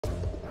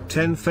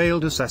10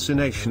 failed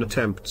assassination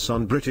attempts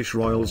on British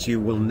royals.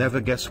 You will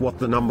never guess what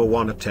the number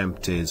 1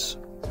 attempt is.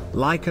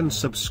 Like and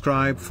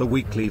subscribe for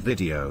weekly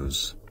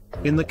videos.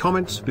 In the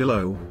comments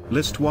below,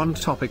 list one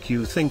topic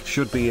you think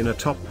should be in a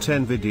top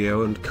 10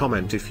 video and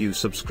comment if you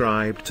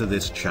subscribe to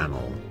this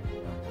channel.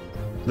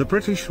 The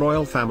British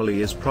royal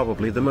family is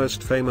probably the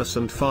most famous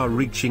and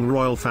far-reaching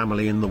royal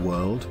family in the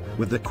world,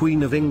 with the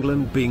Queen of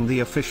England being the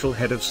official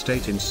head of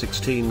state in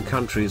 16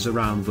 countries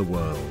around the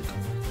world.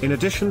 In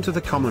addition to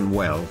the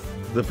Commonwealth,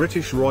 the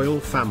British royal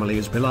family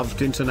is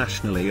beloved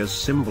internationally as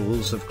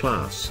symbols of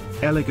class,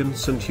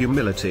 elegance and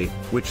humility,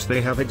 which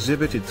they have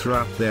exhibited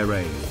throughout their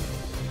reign.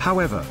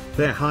 However,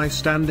 their high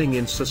standing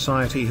in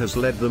society has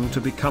led them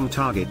to become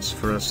targets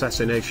for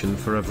assassination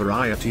for a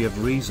variety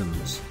of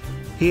reasons.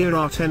 Here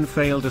are 10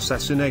 failed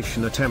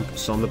assassination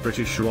attempts on the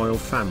British royal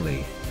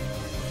family.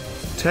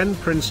 10.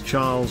 Prince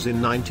Charles.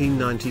 In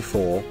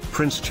 1994,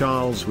 Prince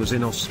Charles was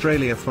in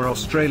Australia for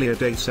Australia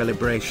Day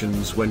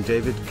celebrations when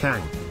David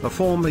Kang, a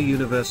former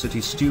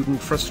university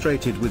student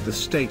frustrated with the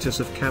status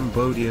of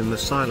Cambodian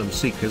asylum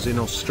seekers in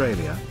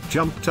Australia,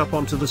 jumped up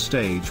onto the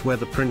stage where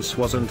the prince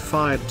was and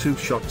fired 2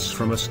 shots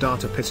from a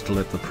starter pistol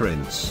at the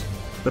prince.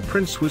 The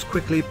prince was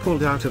quickly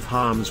pulled out of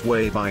harm's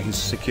way by his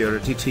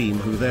security team,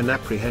 who then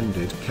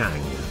apprehended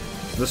Kang.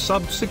 The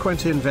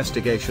subsequent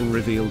investigation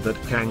revealed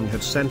that Kang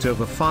had sent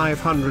over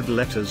 500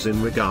 letters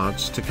in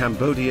regards to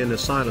Cambodian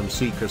asylum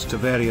seekers to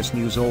various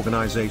news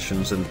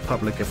organizations and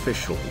public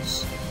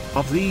officials.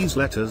 Of these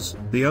letters,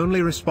 the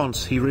only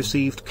response he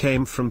received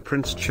came from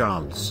Prince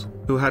Charles,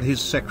 who had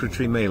his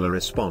secretary mail a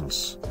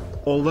response.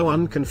 Although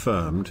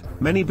unconfirmed,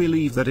 many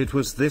believe that it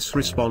was this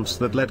response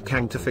that led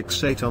Kang to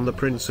fixate on the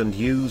prince and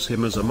use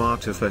him as a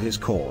martyr for his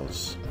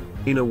cause.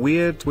 In a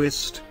weird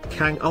twist,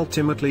 Kang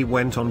ultimately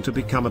went on to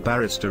become a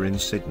barrister in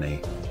Sydney.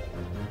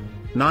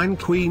 9.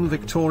 Queen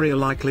Victoria.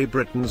 Likely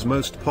Britain's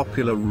most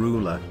popular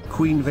ruler,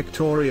 Queen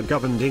Victoria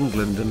governed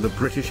England and the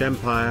British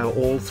Empire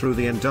all through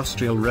the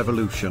Industrial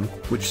Revolution,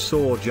 which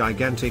saw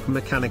gigantic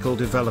mechanical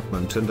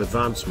development and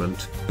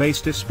advancement,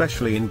 based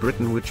especially in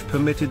Britain, which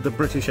permitted the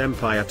British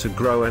Empire to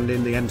grow and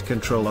in the end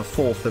control a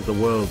fourth of the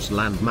world's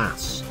land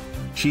mass.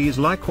 She is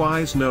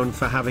likewise known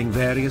for having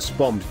various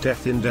bombed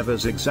death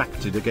endeavours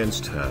exacted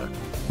against her.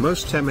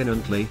 Most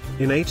eminently,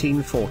 in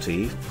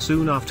 1840,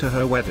 soon after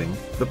her wedding,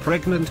 the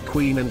pregnant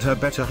queen and her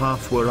better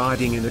half were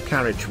riding in a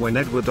carriage when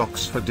Edward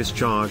Oxford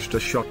discharged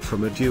a shot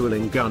from a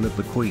dueling gun at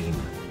the queen.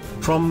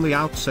 From the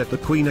outset the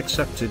queen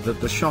accepted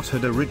that the shot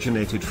had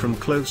originated from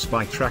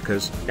close-by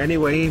trackers.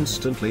 Anyway,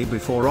 instantly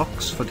before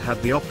Oxford had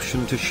the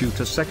option to shoot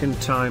a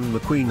second time, the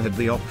queen had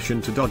the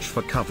option to dodge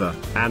for cover,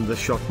 and the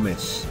shot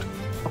missed.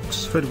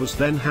 Oxford was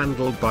then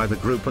handled by the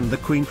group and the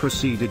Queen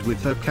proceeded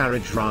with her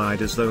carriage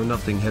ride as though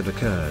nothing had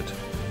occurred.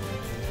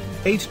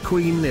 8.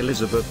 Queen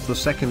Elizabeth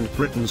II.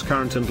 Britain's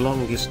current and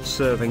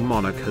longest-serving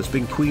monarch has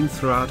been queen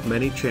throughout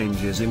many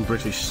changes in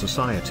British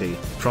society,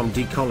 from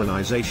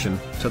decolonisation,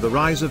 to the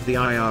rise of the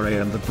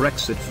IRA and the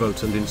Brexit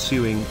vote and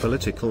ensuing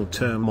political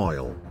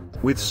turmoil.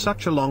 With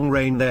such a long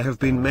reign there have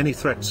been many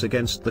threats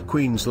against the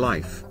Queen's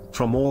life,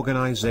 from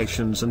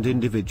organisations and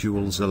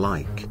individuals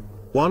alike.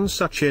 One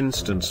such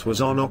instance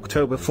was on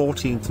October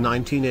 14,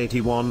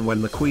 1981,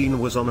 when the Queen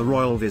was on a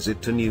royal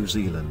visit to New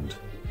Zealand.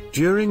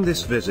 During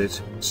this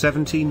visit,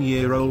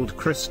 17-year-old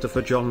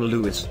Christopher John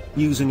Lewis,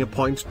 using a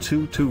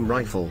 .22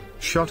 rifle,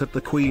 shot at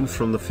the Queen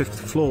from the 5th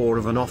floor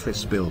of an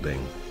office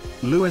building.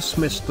 Lewis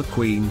missed the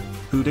Queen,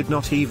 who did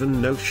not even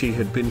know she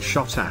had been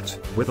shot at,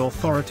 with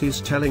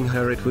authorities telling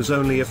her it was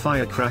only a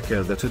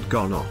firecracker that had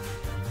gone off.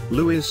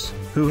 Lewis,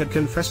 who had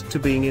confessed to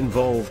being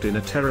involved in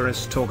a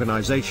terrorist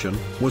organization,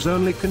 was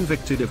only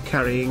convicted of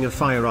carrying a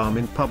firearm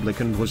in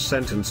public and was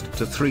sentenced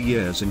to 3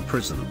 years in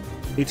prison.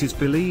 It is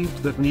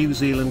believed that New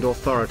Zealand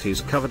authorities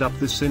covered up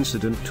this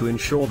incident to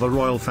ensure the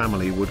royal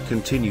family would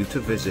continue to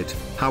visit.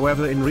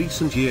 However, in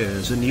recent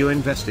years a new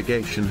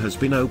investigation has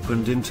been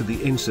opened into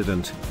the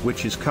incident,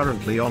 which is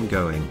currently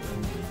ongoing.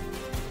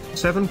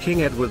 7.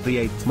 King Edward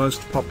VIII.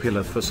 Most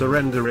popular for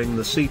surrendering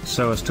the seat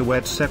so as to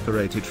wed,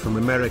 separated from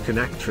American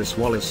actress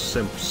Wallis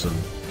Simpson,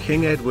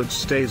 King Edward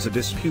stays a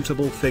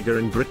disputable figure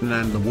in Britain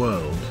and the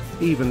world,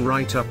 even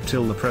right up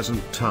till the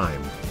present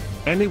time.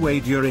 Anyway,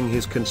 during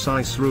his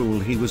concise rule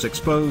he was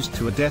exposed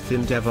to a death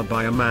endeavour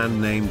by a man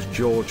named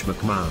George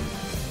McMahon.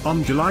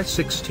 On July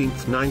 16,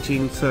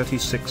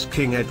 1936,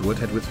 King Edward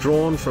had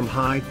withdrawn from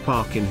Hyde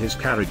Park in his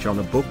carriage on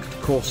a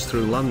booked course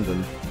through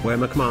London, where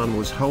McMahon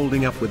was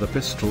holding up with a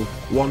pistol,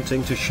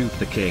 wanting to shoot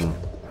the king.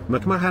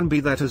 McMahon, be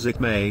that as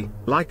it may,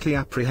 likely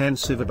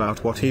apprehensive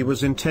about what he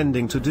was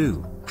intending to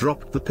do,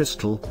 dropped the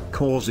pistol,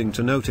 causing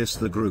to notice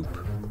the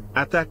group.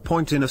 At that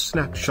point, in a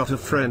snapshot of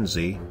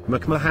frenzy,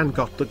 McMahon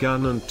got the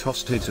gun and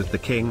tossed it at the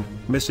king,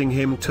 missing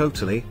him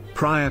totally,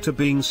 prior to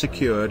being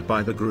secured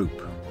by the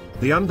group.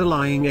 The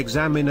underlying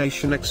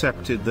examination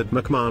accepted that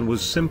McMahon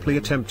was simply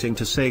attempting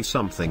to say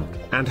something,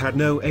 and had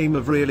no aim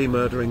of really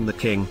murdering the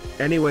king.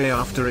 Anyway,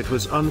 after it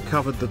was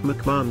uncovered that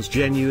McMahon's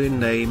genuine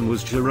name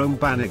was Jerome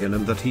Bannigan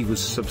and that he was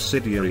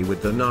subsidiary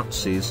with the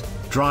Nazis,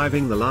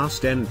 driving the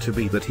last end to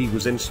be that he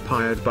was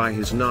inspired by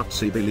his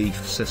Nazi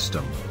belief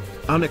system.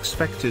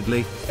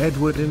 Unexpectedly,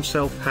 Edward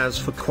himself has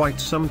for quite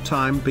some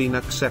time been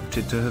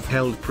accepted to have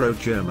held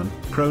pro-German,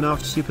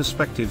 pro-Nazi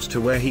perspectives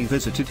to where he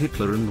visited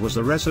Hitler and was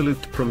a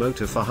resolute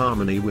promoter for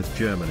harmony with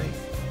Germany.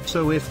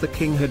 So if the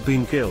king had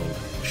been killed,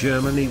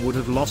 Germany would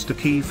have lost a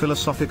key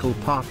philosophical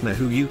partner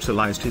who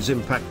utilized his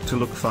impact to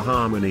look for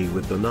harmony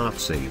with the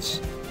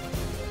Nazis.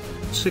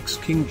 6.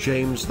 King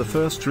James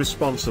I,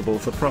 responsible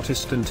for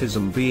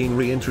Protestantism being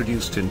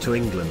reintroduced into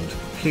England.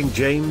 King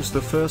James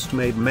I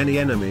made many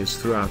enemies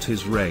throughout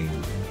his reign.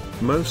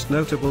 Most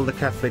notable the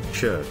Catholic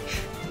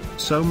Church.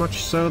 So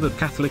much so that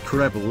Catholic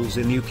rebels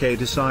in UK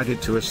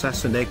decided to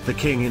assassinate the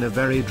king in a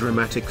very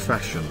dramatic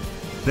fashion.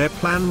 Their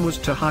plan was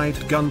to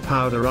hide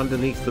gunpowder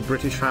underneath the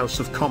British House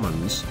of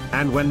Commons,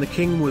 and when the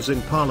king was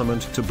in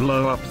Parliament to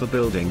blow up the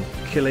building,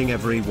 killing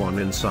everyone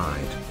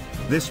inside.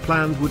 This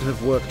plan would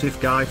have worked if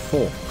Guy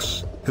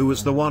Fawkes, who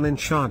was the one in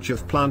charge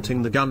of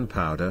planting the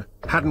gunpowder,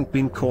 hadn't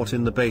been caught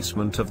in the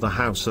basement of the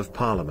House of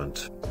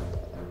Parliament.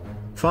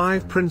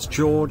 5. Prince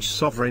George.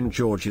 Sovereign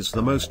George is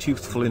the most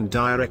youthful in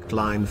direct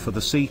line for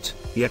the seat,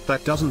 yet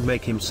that doesn't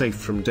make him safe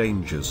from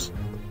dangers.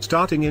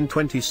 Starting in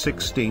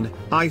 2016,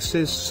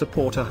 ISIS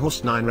supporter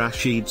Husnain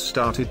Rashid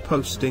started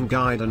posting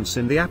guidance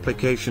in the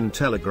application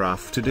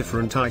Telegraph to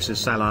different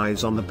ISIS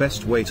allies on the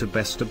best way to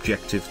best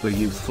objective the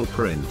youthful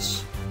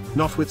prince.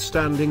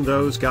 Notwithstanding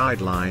those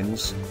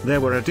guidelines, there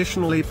were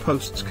additionally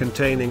posts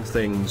containing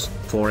things,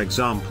 for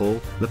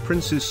example, the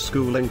prince's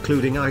school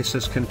including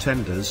ISIS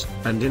contenders,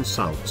 and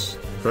insults,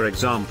 for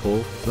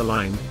example, the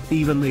line,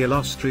 "Even the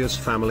illustrious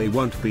family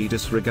won't be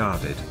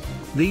disregarded."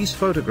 These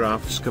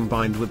photographs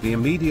combined with the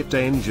immediate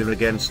danger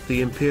against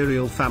the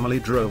imperial family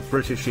drove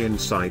British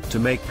Insight to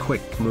make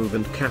quick move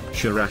and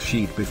capture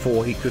Rashid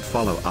before he could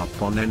follow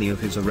up on any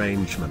of his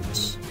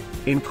arrangements.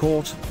 In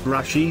court,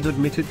 Rashid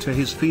admitted to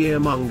his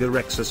fearmonger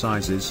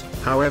exercises,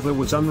 however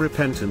was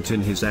unrepentant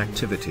in his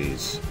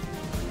activities.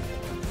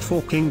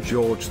 4. King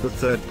George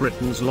III.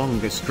 Britain's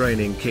longest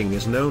reigning king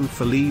is known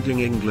for leading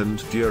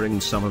England during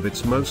some of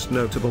its most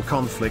notable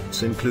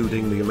conflicts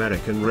including the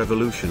American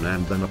Revolution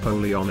and the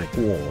Napoleonic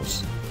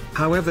Wars.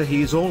 However,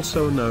 he is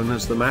also known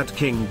as the Mad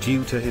King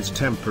due to his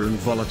temper and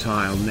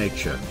volatile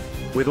nature.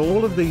 With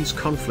all of these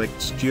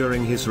conflicts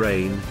during his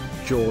reign,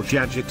 George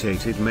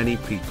agitated many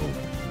people.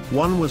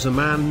 One was a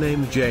man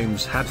named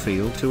James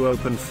Hadfield who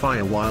opened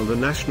fire while the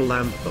national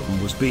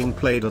anthem was being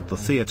played at the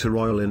Theatre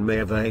Royal in May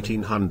of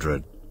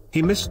 1800.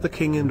 He missed the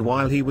king, and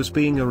while he was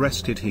being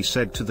arrested he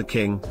said to the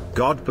king,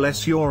 "God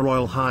bless your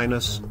Royal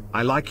Highness,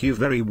 I like you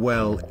very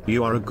well,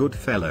 you are a good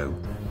fellow."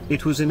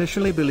 It was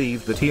initially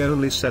believed that he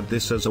only said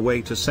this as a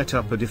way to set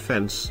up a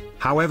defense.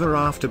 However,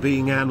 after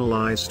being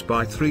analyzed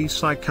by 3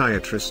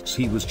 psychiatrists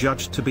he was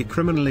judged to be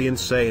criminally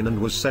insane and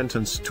was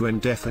sentenced to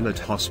indefinite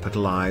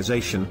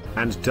hospitalization,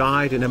 and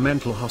died in a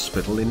mental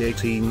hospital in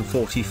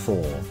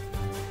 1844.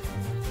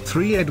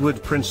 3.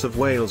 Edward Prince of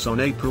Wales. On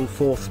April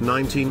 4,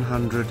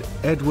 1900,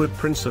 Edward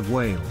Prince of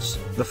Wales,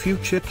 the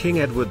future King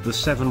Edward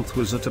VII,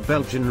 was at a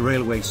Belgian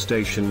railway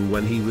station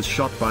when he was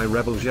shot by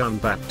rebel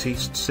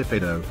Jean-Baptiste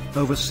Sipido,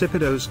 over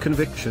Sipido's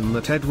conviction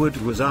that Edward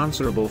was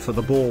answerable for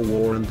the Boer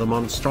War and the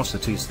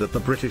monstrosities that the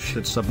British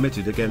had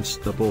submitted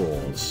against the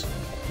Boers.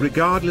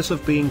 Regardless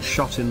of being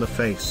shot in the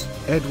face,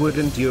 Edward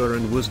endured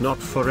and was not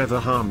forever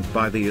harmed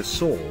by the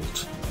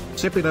assault.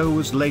 Sipido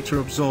was later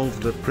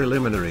absolved at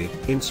preliminary,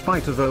 in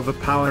spite of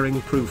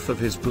overpowering proof of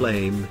his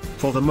blame,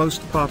 for the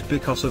most part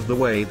because of the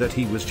way that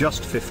he was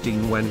just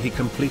 15 when he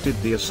completed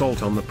the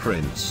assault on the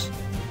prince.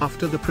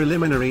 After the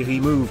preliminary he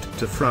moved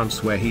to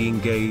France where he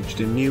engaged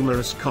in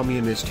numerous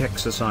communist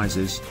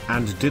exercises,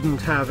 and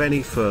didn't have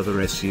any further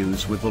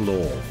issues with the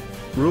law.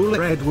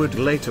 Ruler Edward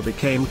later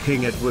became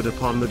King Edward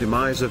upon the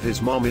demise of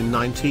his mom in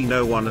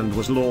 1901 and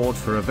was lord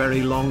for a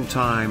very long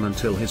time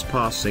until his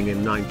passing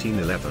in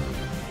 1911.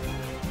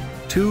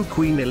 2.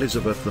 Queen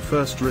Elizabeth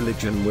I.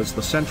 Religion was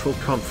the central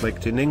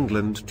conflict in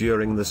England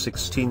during the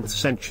 16th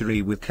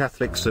century, with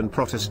Catholics and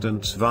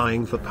Protestants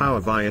vying for power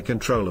via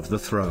control of the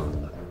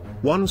throne.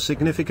 One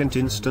significant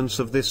instance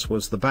of this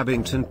was the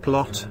Babington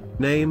Plot,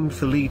 named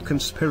for lead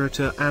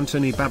conspirator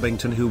Anthony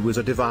Babington, who was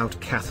a devout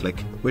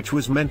Catholic, which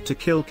was meant to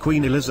kill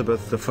Queen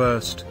Elizabeth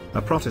I,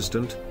 a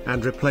Protestant,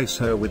 and replace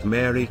her with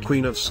Mary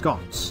Queen of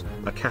Scots,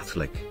 a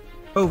Catholic.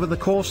 Over the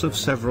course of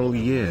several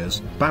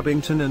years,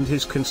 Babington and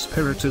his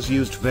conspirators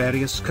used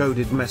various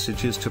coded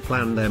messages to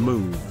plan their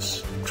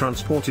moves,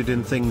 transported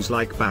in things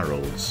like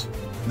barrels.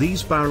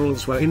 These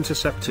barrels were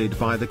intercepted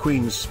by the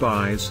Queen's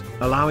spies,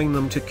 allowing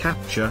them to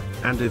capture,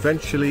 and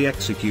eventually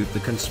execute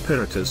the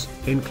conspirators,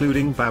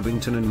 including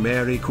Babington and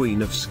Mary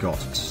Queen of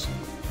Scots.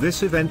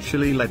 This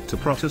eventually led to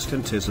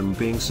Protestantism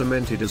being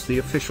cemented as the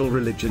official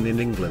religion in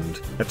England,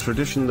 a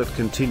tradition that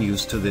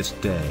continues to this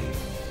day.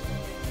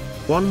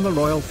 1. The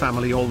royal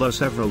family. Although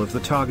several of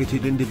the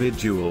targeted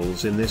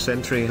individuals in this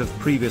entry have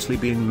previously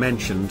been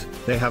mentioned,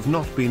 they have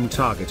not been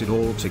targeted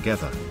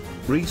altogether.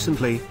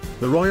 Recently,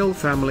 the royal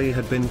family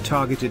had been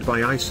targeted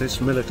by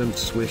ISIS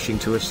militants wishing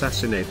to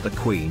assassinate the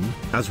Queen,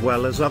 as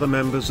well as other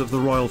members of the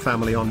royal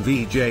family on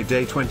VJ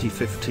Day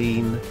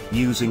 2015,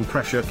 using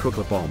pressure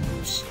cooker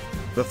bombs.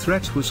 The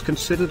threat was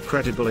considered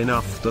credible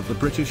enough that the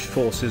British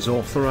forces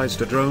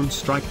authorized a drone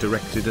strike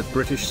directed at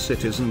British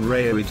citizen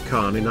Raed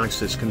Khan in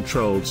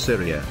ISIS-controlled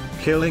Syria,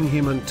 killing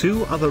him and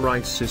 2 other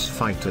ISIS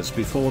fighters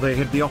before they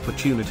had the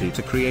opportunity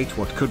to create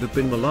what could have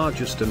been the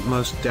largest and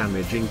most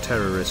damaging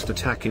terrorist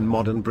attack in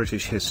modern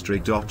British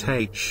history.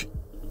 H.